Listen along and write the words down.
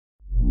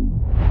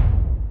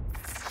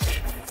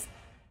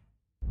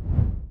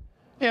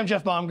Hey, I'm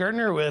Jeff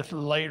Baumgartner with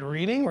Light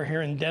Reading. We're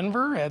here in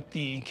Denver at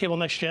the Cable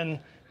Next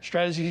Gen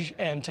Strategies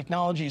and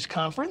Technologies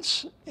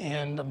Conference,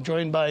 and I'm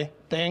joined by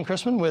Diane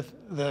Christman with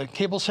the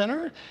Cable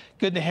Center.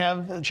 Good to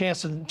have a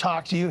chance to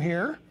talk to you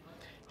here.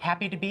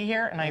 Happy to be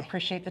here, and I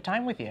appreciate the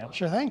time with you.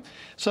 Sure thing.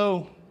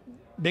 So,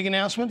 big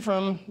announcement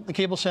from the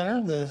Cable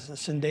Center, the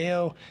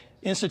Syndeo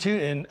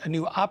Institute, and a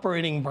new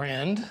operating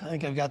brand. I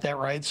think I've got that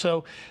right.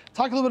 So,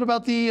 talk a little bit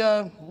about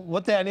the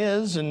what that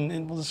is,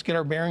 and let's get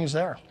our bearings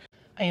there.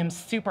 I am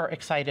super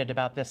excited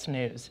about this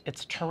news.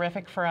 It's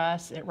terrific for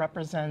us. It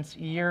represents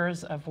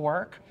years of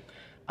work.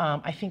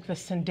 I think the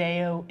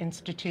Syndeo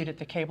Institute at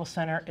the Cable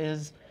Center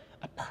is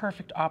a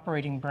perfect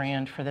operating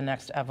brand for the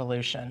next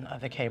evolution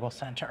of the Cable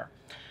Center.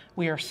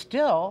 We are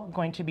still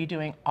going to be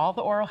doing all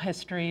the oral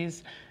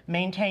histories,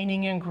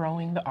 maintaining and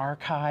growing the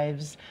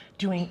archives,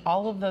 doing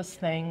all of those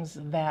things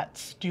that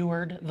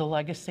steward the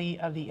legacy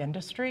of the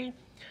industry.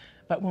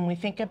 But when we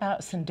think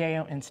about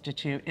Syndeo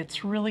Institute,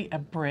 it's really a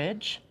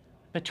bridge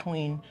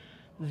between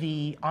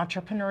the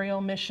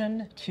entrepreneurial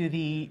mission to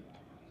the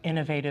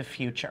innovative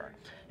future.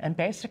 And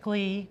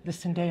basically, the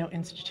Syndeo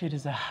Institute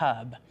is a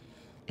hub.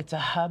 It's a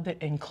hub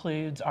that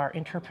includes our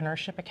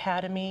Intrapreneurship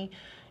Academy.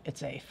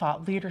 It's a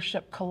thought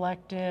leadership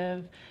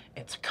collective.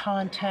 It's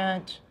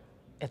content.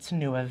 It's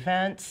new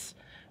events.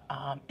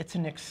 It's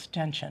an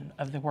extension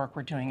of the work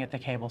we're doing at the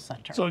Cable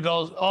Center. So it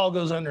all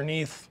goes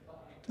underneath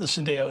the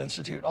Syndeo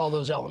Institute, all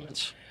those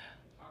elements.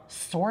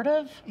 Sort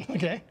of.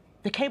 Okay.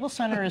 The Cable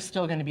Center is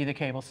still going to be the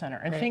Cable Center.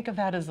 And Right. think of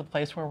that as the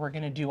place where we're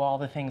going to do all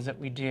the things that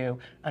we do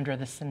under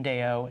the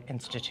Syndeo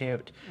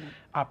Institute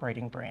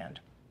operating brand.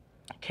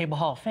 Cable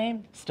Hall of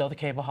Fame, still the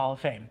Cable Hall of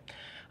Fame.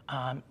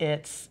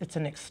 It's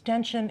an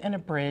extension and a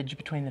bridge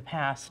between the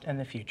past and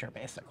the future,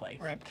 basically.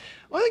 Right.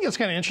 Well, I think it's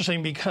kind of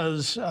interesting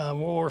because what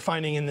we're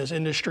finding in this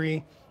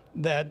industry,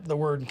 that the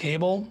word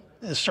cable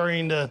is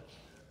starting to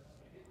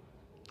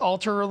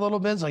alter a little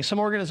bit. It's like some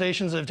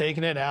organizations have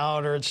taken it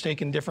out, or it's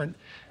taken different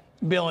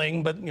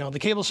billing, but the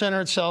Cable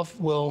Center itself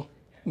will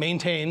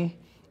maintain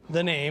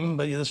the name,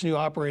 but this new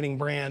operating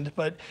brand.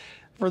 But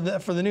for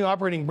the new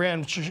operating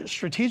brand,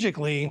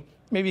 strategically,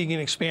 maybe you can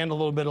expand a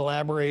little bit,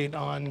 elaborate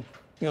on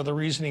the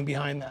reasoning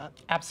behind that.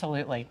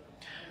 Absolutely.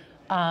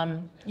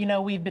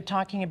 We've been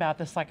talking about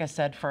this, like I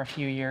said, for a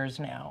few years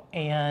now,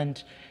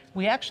 and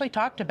we actually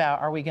talked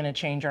about, are we going to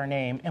change our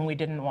name? And we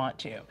didn't want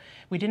to.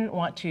 We didn't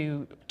want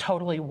to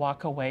totally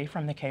walk away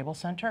from the Cable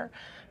Center,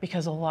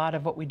 because a lot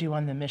of what we do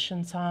on the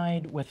mission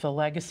side with the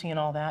legacy and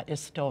all that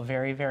is still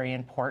very, very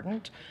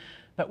important.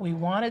 But we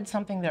wanted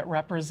something that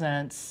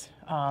represents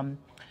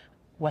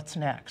what's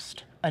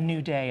next, a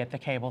new day at the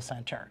Cable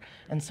Center.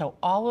 And so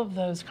all of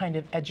those kind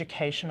of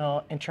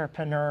educational,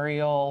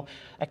 entrepreneurial,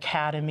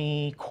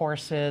 academy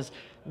courses,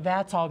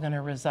 that's all going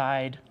to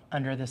reside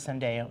under the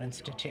Syndeo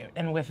Institute.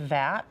 And with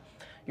that,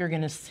 you're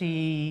going to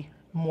see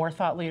more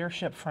thought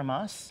leadership from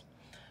us,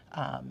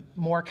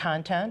 more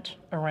content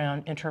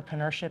around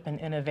entrepreneurship and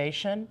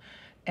innovation,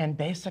 and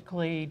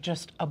basically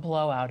just a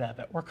blowout of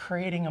it. We're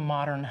creating a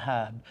modern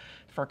hub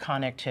for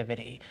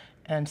connectivity.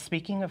 And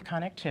speaking of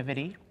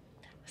connectivity,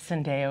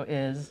 Syndeo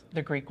is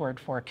the Greek word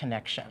for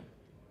connection.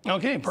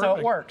 Okay, perfect. So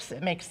it works.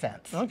 It makes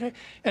sense. Okay.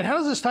 And how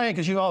does this tie in?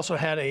 Because you also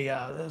had this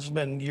has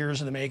been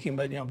years in the making,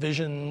 but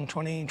Vision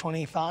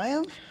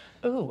 2025?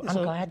 Ooh,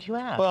 I'm glad you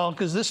asked. Well,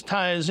 because this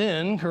ties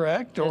in,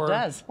 correct? It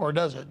does. Or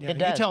does it? It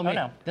does. You tell me. Oh,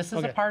 no. This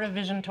is a part of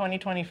Vision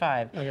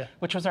 2025,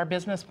 which was our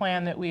business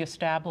plan that we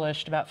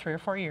established about 3 or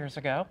 4 years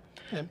ago.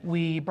 Yep.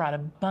 We brought a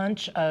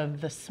bunch of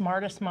the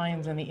smartest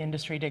minds in the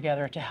industry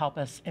together to help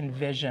us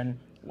envision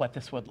what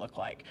this would look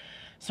like.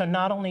 So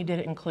not only did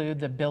it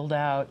include the build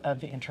out of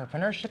the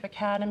Intrapreneurship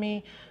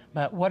Academy,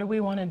 but what do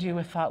we want to do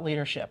with thought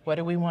leadership? What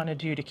do we want to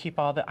do to keep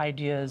all the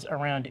ideas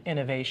around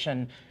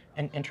innovation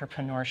and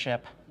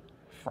entrepreneurship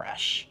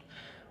fresh?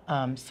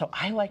 So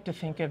I like to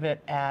think of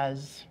it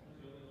as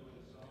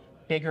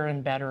bigger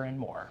and better and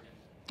more.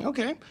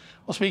 Okay.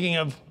 Well, speaking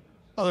of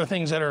other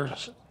things that are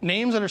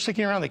names that are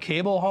sticking around, the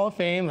Cable Hall of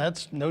Fame,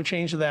 that's no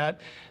change to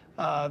that.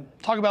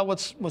 Talk about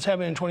what's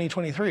happening in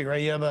 2023,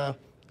 right? You have a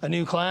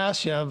new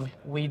class.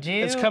 We do.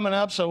 It's coming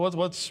up. So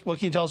what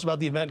can you tell us about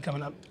the event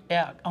coming up?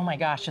 Yeah. Oh my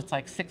gosh, it's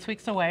like 6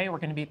 weeks away. We're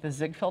going to be at the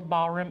Ziegfeld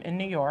Ballroom in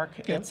New York.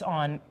 Okay. It's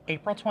on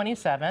April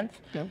 27th.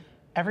 Okay.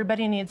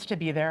 Everybody needs to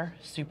be there.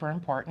 Super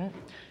important.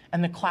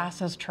 And the class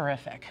is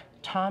terrific.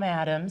 Tom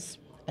Adams,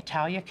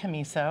 Italia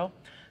Camiso,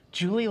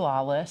 Julie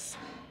Lawless,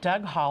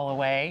 Doug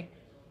Holloway,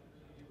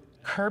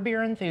 Curb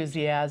Your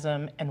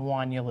Enthusiasm, and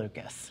Wanya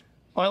Lucas.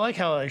 Well, I like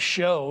how a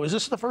show, is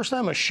this the first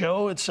time a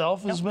show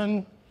itself has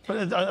been,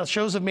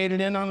 shows have made it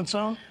in on its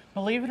own?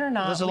 Believe it or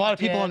not, there's a lot of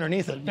people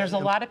underneath it. There's a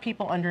lot of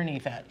people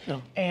underneath it. Yeah.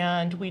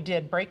 And we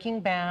did Breaking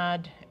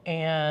Bad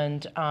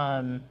and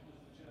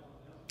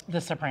The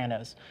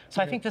Sopranos.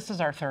 So I think this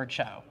is our 3rd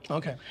show.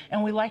 Okay.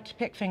 And we like to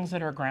pick things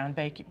that are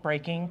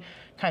groundbreaking,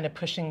 kind of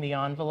pushing the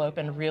envelope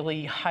and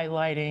really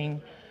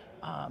highlighting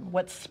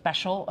what's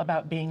special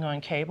about being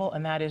on cable,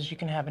 and that is you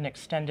can have an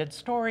extended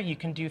story, you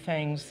can do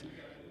things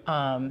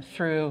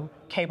through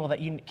cable that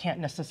you can't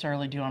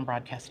necessarily do on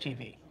broadcast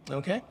TV.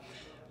 Okay.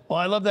 Well,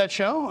 I love that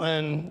show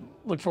and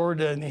look forward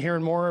to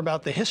hearing more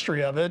about the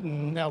history of it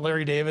and how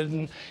Larry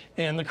David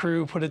and the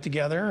crew put it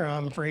together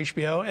for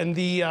HBO. And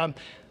the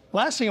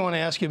last thing I want to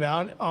ask you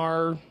about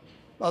are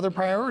other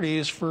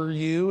priorities for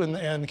you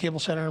and the Cable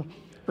Center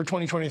for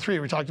 2023.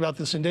 We talked about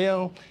the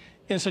Syndeo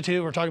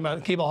Institute. We're talking about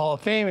the Cable Hall of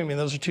Fame. I mean,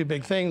 those are two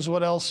big things.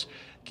 What else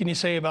can you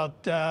say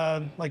about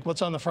like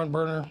what's on the front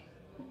burner?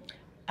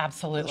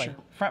 Absolutely.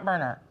 Front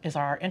burner is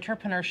our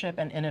Intrapreneurship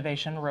and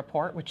Innovation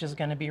Report, which is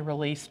going to be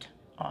released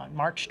on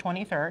March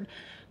 23rd.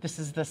 This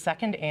is the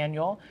second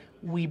annual.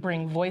 We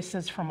bring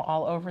voices from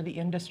all over the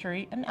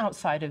industry and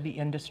outside of the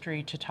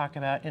industry to talk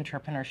about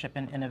entrepreneurship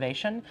and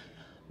innovation.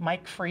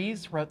 Mike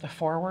Freeze wrote the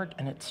foreword,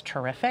 and it's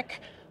terrific.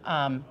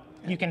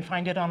 You can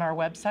find it on our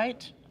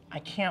website. I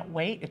can't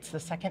wait. It's the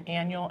second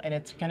annual, and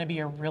it's going to be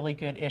a really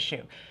good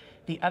issue.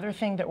 The other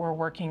thing that we're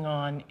working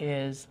on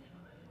is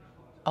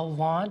a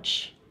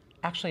launch,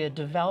 actually a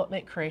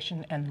development,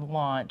 creation, and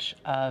launch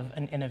of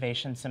an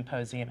innovation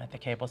symposium at the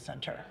Cable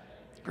Center.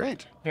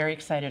 Great. Very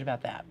excited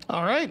about that.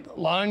 All right, a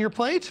lot on your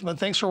plate, but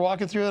thanks for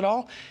walking through it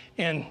all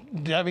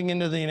and diving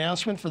into the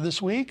announcement for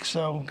this week.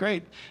 So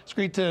great. It's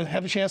great to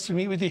have a chance to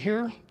meet with you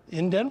here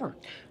in Denver.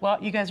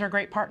 Well, you guys are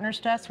great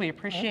partners to us. We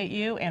appreciate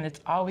you, and it's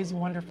always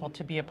wonderful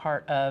to be a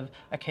part of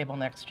a Cable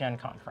Next Gen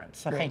conference.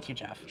 So thank you,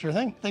 Jeff. Sure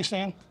thing. Thanks,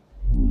 Dan.